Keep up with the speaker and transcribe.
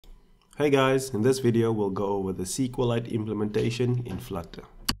Hey guys, in this video we'll go over the SQLite implementation in Flutter.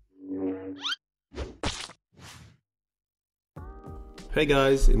 Hey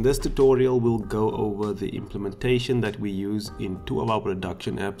guys, in this tutorial we'll go over the implementation that we use in two of our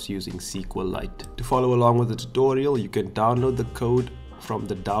production apps using SQLite. To follow along with the tutorial, you can download the code from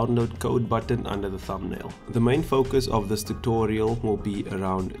the download code button under the thumbnail. The main focus of this tutorial will be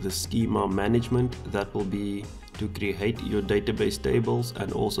around the schema management. That will be to create your database tables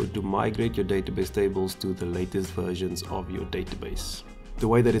and also to migrate your database tables to the latest versions of your database. The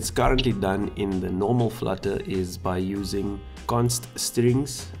way that it's currently done in the normal Flutter is by using const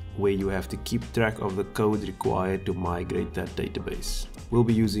strings, where you have to keep track of the code required to migrate that database. We'll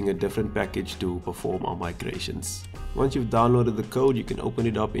be using a different package to perform our migrations. Once you've downloaded the code, you can open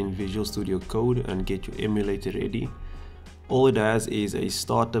it up in Visual Studio Code and get your emulator ready. All it has is a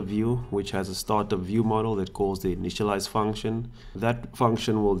starter view, which has a starter view model that calls the initialize function. That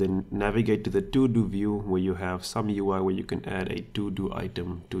function will then navigate to the to-do view, where you have some UI where you can add a to-do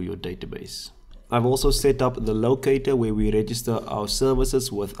item to your database. I've also set up the locator where we register our services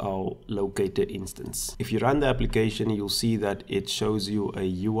with our locator instance. If you run the application, you'll see that it shows you a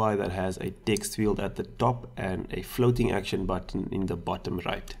UI that has a text field at the top and a floating action button in the bottom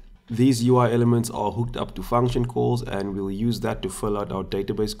right. These UI elements are hooked up to function calls, and we'll use that to fill out our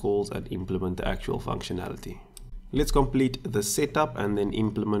database calls and implement the actual functionality. Let's complete the setup and then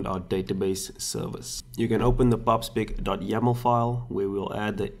implement our database service. You can open the pubspec.yaml file where we'll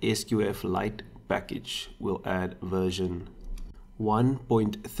add the SQLite package. We'll add version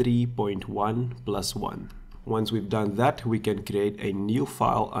 1.3.1 plus 1. Once we've done that, we can create a new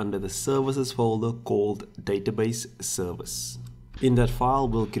file under the services folder called database service. In that file,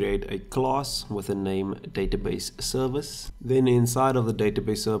 we'll create a class with the name database service. Then inside of the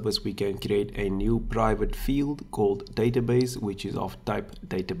database service, we can create a new private field called database, which is of type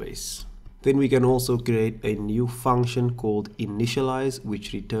database. Then we can also create a new function called initialize,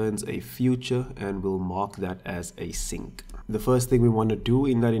 which returns a future, and we'll mark that as a sync. The first thing we want to do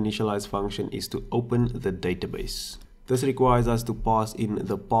in that initialize function is to open the database. This requires us to pass in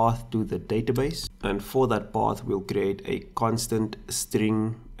the path to the database, and for that path we'll create a constant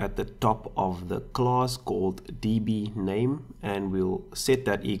string at the top of the class called db name, and we'll set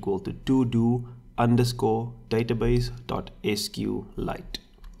that equal to to-do underscore database.SQLite.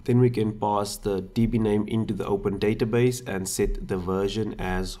 Then we can pass the db name into the open database and set the version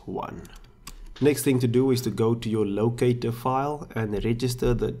as 1. Next thing to do is to go to your locator file and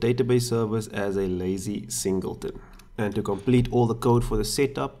register the database service as a lazy singleton. And to complete all the code for the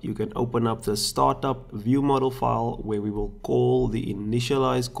setup, you can open up the startup view model file where we will call the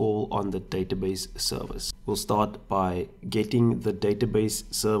initialize call on the database service. We'll start by getting the database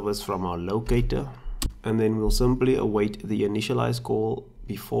service from our locator, and then we'll simply await the initialize call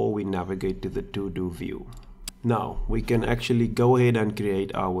before we navigate to the to-do view. Now we can actually go ahead and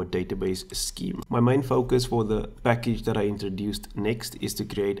create our database schema. My main focus for the package that I introduced next is to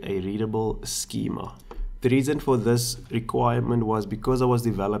create a readable schema. The reason for this requirement was because I was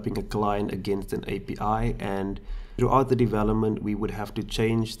developing a client against an API, and throughout the development we would have to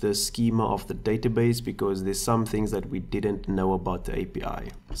change the schema of the database because there's some things that we didn't know about the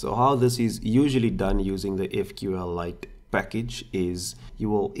API. So how this is usually done using the SQLite package is you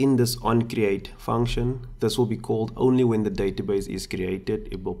will, in this onCreate function, this will be called only when the database is created.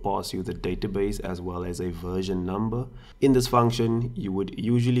 It will pass you the database as well as a version number. In this function, you would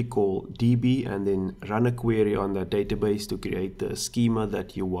usually call db and then run a query on that database to create the schema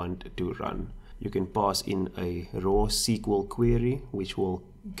that you want to run. You can pass in a raw SQL query, which will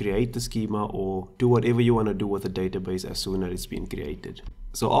create the schema or do whatever you want to do with the database as soon as it's been created.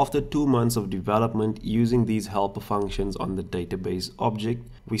 So after 2 months of development using these helper functions on the database object,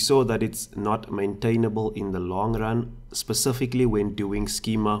 we saw that it's not maintainable in the long run, specifically when doing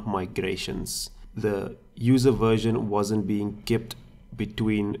schema migrations. The user version wasn't being kept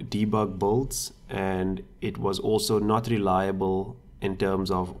between debug builds, and it was also not reliable in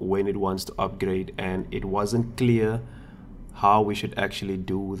terms of when it wants to upgrade, and it wasn't clear how we should actually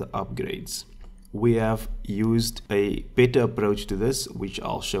do the upgrades. We have used a better approach to this, which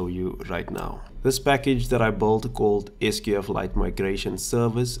I'll show you right now. This package that I built called SQLite Migrations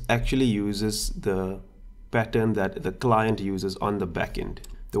Service actually uses the pattern that the client uses on the backend.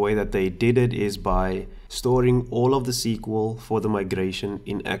 The way that they did it is by storing all of the SQL for the migration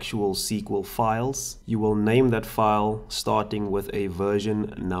in actual SQL files. You will name that file starting with a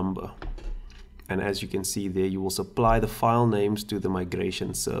version number. And as you can see there, you will supply the file names to the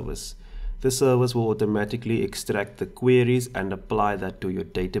migration service. The service will automatically extract the queries and apply that to your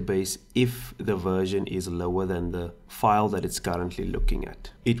database if the version is lower than the file that it's currently looking at.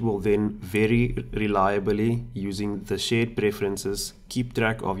 It will then very reliably, using the shared preferences, keep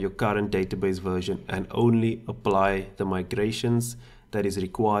track of your current database version and only apply the migrations that is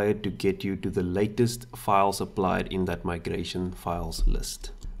required to get you to the latest files applied in that migration files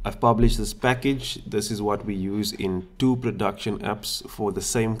list. I've published this package. This is what we use in 2 production apps for the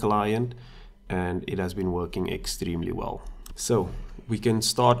same client, and it has been working extremely well. So we can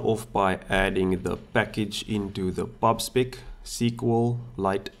start off by adding the package into the PubSpec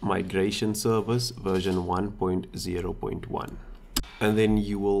SQLite migration service version 1.0.1. And then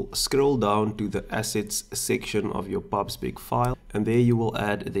you will scroll down to the assets section of your PubSpec file, and there you will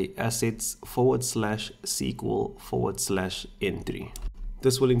add the assets/SQL/entry.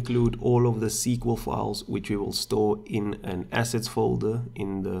 This will include all of the SQL files which we will store in an assets folder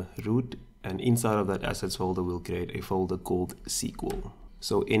in the root, and inside of that assets folder we'll create a folder called SQL.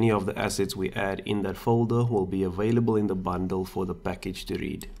 So any of the assets we add in that folder will be available in the bundle for the package to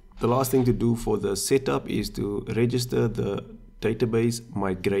read. The last thing to do for the setup is to register the database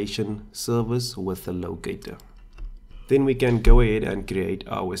migration service with the locator. Then we can go ahead and create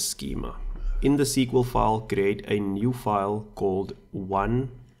our schema. In the SQL file, create a new file called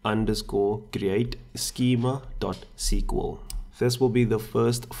one_create schema.sql. This will be the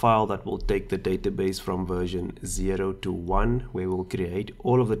first file that will take the database from version 0 to 1, where we'll create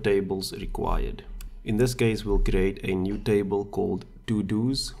all of the tables required. In this case, we'll create a new table called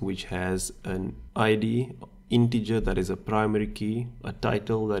to-dos, which has an ID integer that is a primary key, a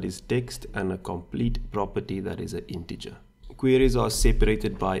title that is text, and a complete property that is an integer. Queries are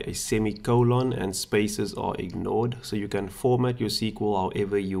separated by a semicolon and spaces are ignored, so you can format your SQL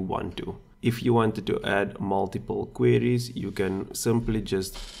however you want to. If you wanted to add multiple queries, you can simply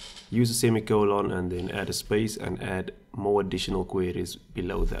just use a semicolon and then add a space and add more additional queries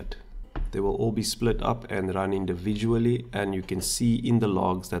below that. They will all be split up and run individually, and you can see in the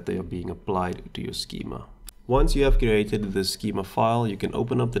logs that they are being applied to your schema. Once you have created the schema file, you can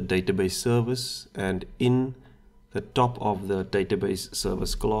open up the database service, and in the top of the database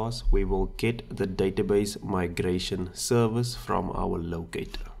service class, we will get the database migration service from our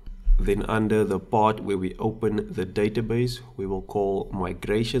locator. Then under the part where we open the database, we will call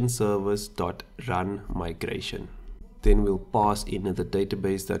migration service.run migration. Then we'll pass in the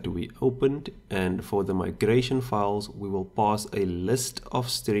database that we opened, and for the migration files, we will pass a list of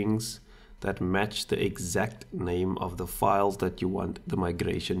strings that match the exact name of the files that you want the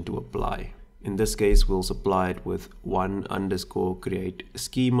migration to apply. In this case, we'll supply it with one_create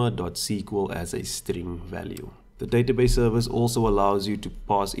schema.sql as a string value. The database service also allows you to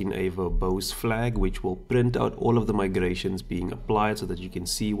pass in a verbose flag, which will print out all of the migrations being applied so that you can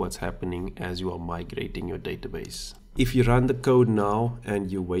see what's happening as you are migrating your database. If you run the code now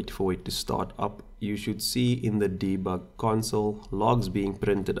and you wait for it to start up, you should see in the debug console logs being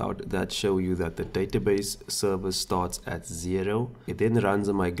printed out that show you that the database service starts at 0. It then runs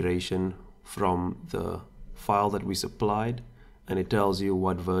a migration from the file that we supplied, and it tells you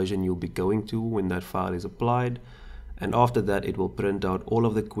what version you'll be going to when that file is applied, and after that it will print out all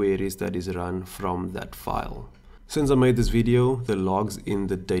of the queries that is run from that file. Since I made this video, the logs in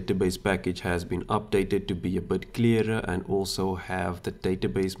the database package has been updated to be a bit clearer and also have the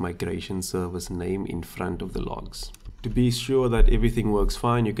database migration service name in front of the logs. To be sure that everything works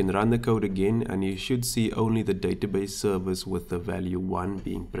fine, you can run the code again and you should see only the database service with the value 1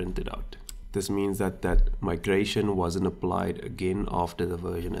 being printed out. This means that migration wasn't applied again after the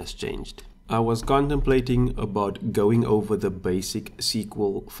version has changed. I was contemplating about going over the basic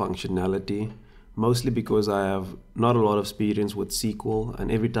SQL functionality, mostly because I have not a lot of experience with SQL, and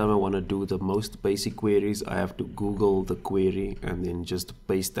every time I want to do the most basic queries, I have to Google the query and then just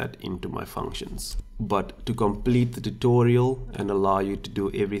paste that into my functions. But to complete the tutorial and allow you to do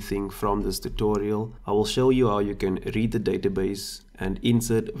everything from this tutorial, I will show you how you can read the database and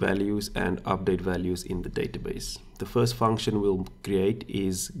insert values and update values in the database. The first function we'll create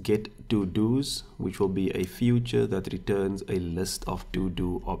is getToDos, which will be a feature that returns a list of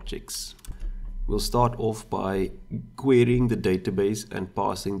to-do objects. We'll start off by querying the database and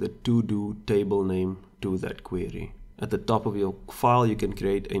passing the to-do table name to that query. At the top of your file, you can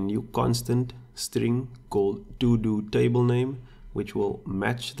create a new constant string called to-do table name, which will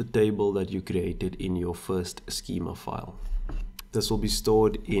match the table that you created in your first schema file. This will be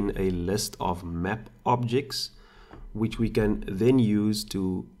stored in a list of map objects, which we can then use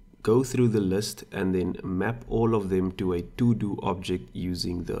to go through the list and then map all of them to a to-do object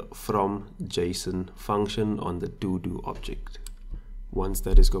using the from JSON function on the to-do object. Once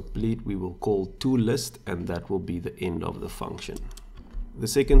that is complete, we will call toList, and that will be the end of the function. The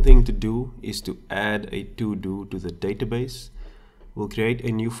second thing to do is to add a to-do to the database. We'll create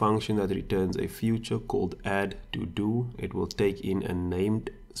a new function that returns a future called add-to-do. It will take in a named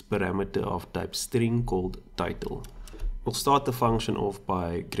parameter of type string called title. We'll start the function off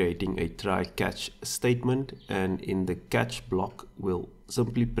by creating a try-catch statement, and in the catch block we'll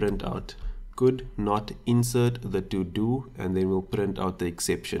simply print out could not insert the to-do, and then we'll print out the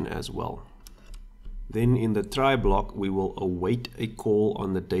exception as well. Then in the try block we will await a call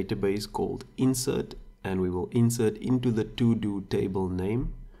on the database called insert, and we will insert into the to-do table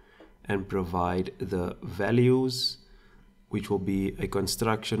name and provide the values, which will be a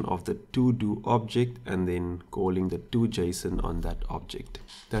construction of the to-do object and then calling the toJSON on that object.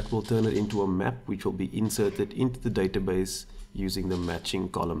 That will turn it into a map which will be inserted into the database using the matching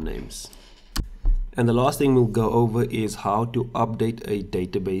column names. And the last thing we'll go over is how to update a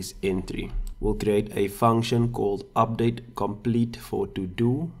database entry. We'll create a function called update complete for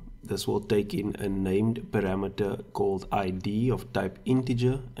to-do. This will take in a named parameter called ID of type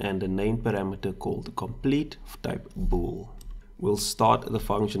integer and a named parameter called complete of type bool. We'll start the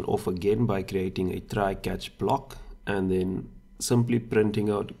function off again by creating a try-catch block and then simply printing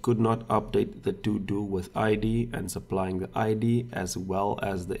out could not update the to-do with ID and supplying the ID as well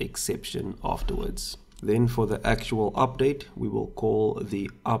as the exception afterwards. Then for the actual update, we will call the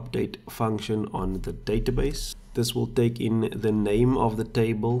update function on the database. This will take in the name of the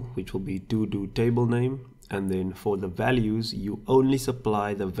table, which will be to-do table name. And then for the values, you only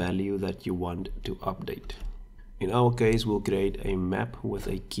supply the value that you want to update. In our case, we'll create a map with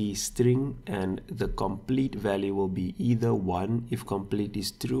a key string, and the complete value will be either 1 if complete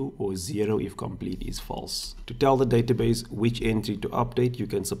is true or 0 if complete is false. To tell the database which entry to update, you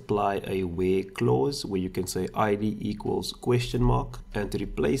can supply a where clause where you can say ID equals question mark, and to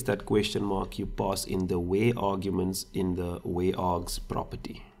replace that question mark you pass in the where arguments in the whereargs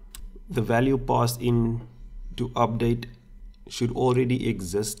property. The value passed in to update should already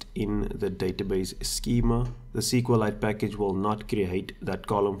exist in the database schema. The SQLite package will not create that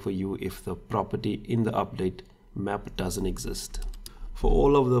column for you if the property in the update map doesn't exist. For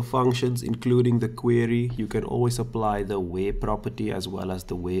all of the functions, including the query, you can always apply the where property as well as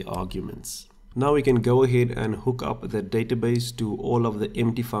the where arguments. Now we can go ahead and hook up the database to all of the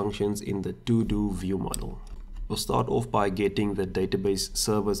empty functions in the to-do view model. We'll start off by getting the database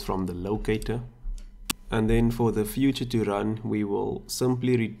servers from the locator. And then for the future to run, we will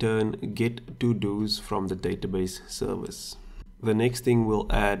simply return get to-dos from the database servers. The next thing we'll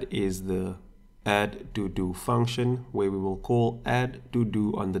add is the add to-do function, where we will call add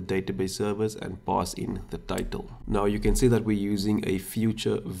to-do on the database servers and pass in the title. Now you can see that we're using a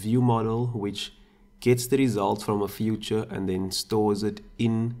future view model, which gets the results from a future and then stores it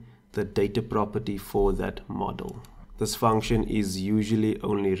in the data property for that model. This function is usually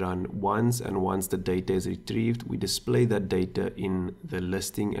only run once, and once the data is retrieved, we display that data in the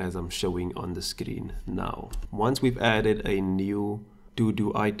listing as I'm showing on the screen now. Once we've added a new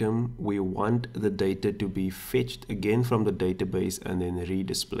to-do item, we want the data to be fetched again from the database and then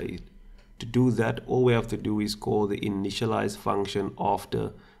redisplayed. To do that, all we have to do is call the initialize function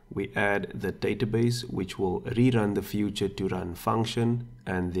after we add the database, which will rerun the future to run function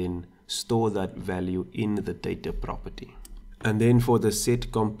and then store that value in the data property. And then for the set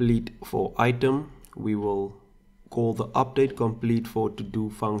complete for item, we will call the update complete for to do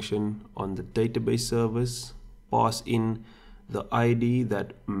function on the database servers, pass in the ID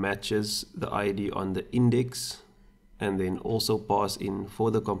that matches the ID on the index, and then also pass in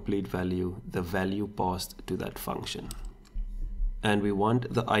for the complete value the value passed to that function. And we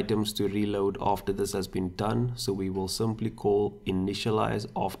want the items to reload after this has been done, so we will simply call initialize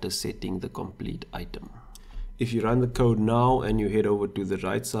after setting the complete item. If you run the code now and you head over to the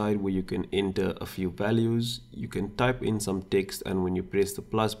right side where you can enter a few values, you can type in some text, and when you press the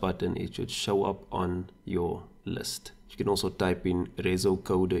plus button it should show up on your list. You can also type in Rezo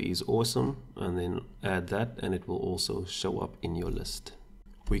Coder is awesome and then add that, and it will also show up in your list.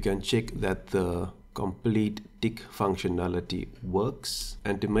 We can check that the complete tick functionality works,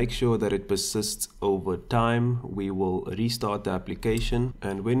 and to make sure that it persists over time, we will restart the application,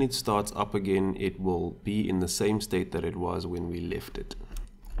 and when it starts up again it will be in the same state that it was when we left it.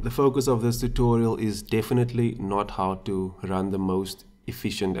 The focus of this tutorial is definitely not how to run the most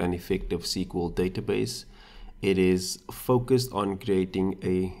efficient and effective SQL database. It is focused on creating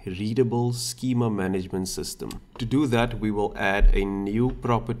a readable schema management system. To do that, we will add a new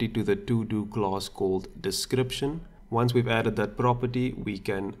property to the to-do class called description. Once we've added that property, we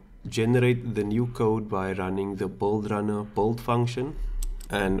can generate the new code by running the build runner build function.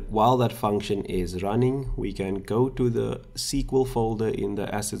 And while that function is running, we can go to the SQL folder in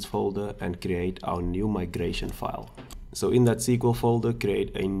the assets folder and create our new migration file. So in that SQL folder,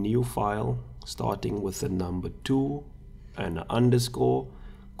 create a new file starting with the number 2 and an underscore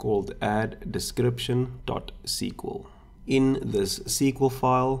called add description.sql. In this SQL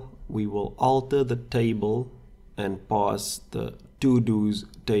file, we will alter the table and pass the to-dos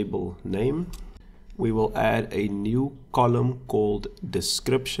table name. We will add a new column called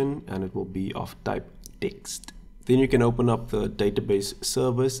description, and it will be of type text. Then you can open up the database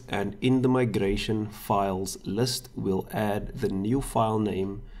service, and in the migration files list, we'll add the new file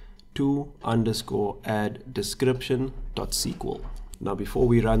name to_add description.sql. Now before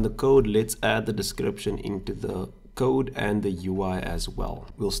we run the code, let's add the description into the code and the UI as well.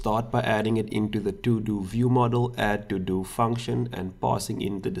 We'll start by adding it into the to-do view model add to-do function and passing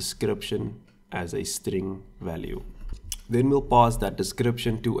in the description as a string value. Then we'll pass that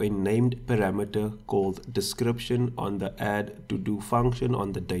description to a named parameter called description on the add to do function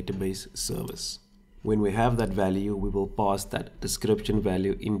on the database service. When we have that value, we will pass that description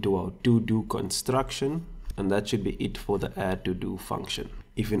value into our to do construction, and that should be it for the add to do function.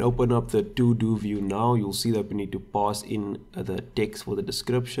 If you open up the to do view now, you'll see that we need to pass in the text for the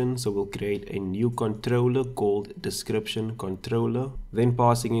description. So we'll create a new controller called description controller, then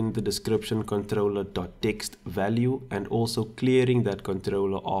passing in the description controller.text value and also clearing that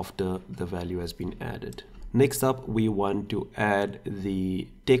controller after the value has been added. Next up, we want to add the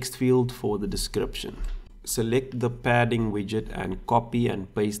text field for the description. Select the padding widget and copy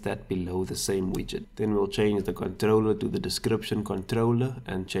and paste that below the same widget. Then we'll change the controller to the description controller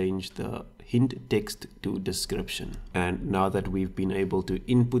and change the hint text to description. And now that we've been able to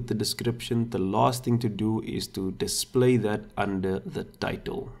input the description, the last thing to do is to display that under the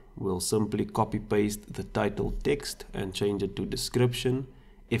title. We'll simply copy paste the title text and change it to description.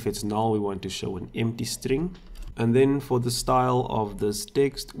 If it's null, we want to show an empty string. And then for the style of this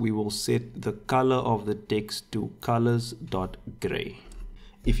text, we will set the color of the text to colors.gray.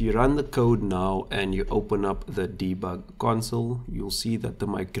 If you run the code now and you open up the debug console, you'll see that the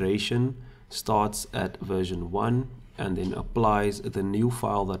migration starts at version 1 and then applies the new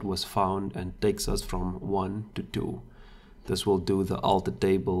file that was found and takes us from 1 to 2. This will do the alter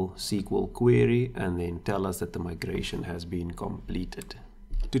table SQL query and then tell us that the migration has been completed.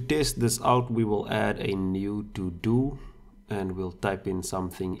 To test this out, we will add a new to-do and we'll type in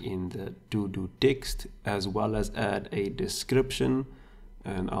something in the to-do text as well as add a description,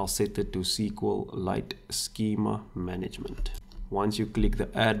 and I'll set it to SQLite schema management. Once you click the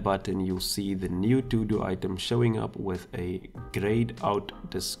add button, you'll see the new to-do item showing up with a grayed out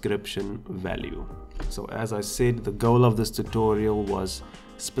description value. So as I said, the goal of this tutorial was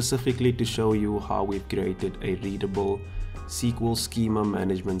specifically to show you how we've created a readable SQL schema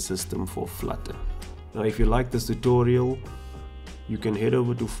management system for Flutter. Now if you like this tutorial, you can head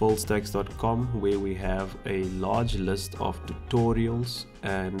over to FilledStacks.com where we have a large list of tutorials,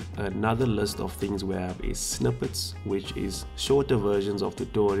 and another list of things we have is snippets, which is shorter versions of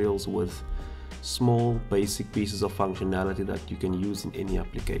tutorials with small basic pieces of functionality that you can use in any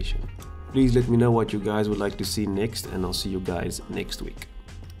application. Please let me know what you guys would like to see next, and I'll see you guys next week.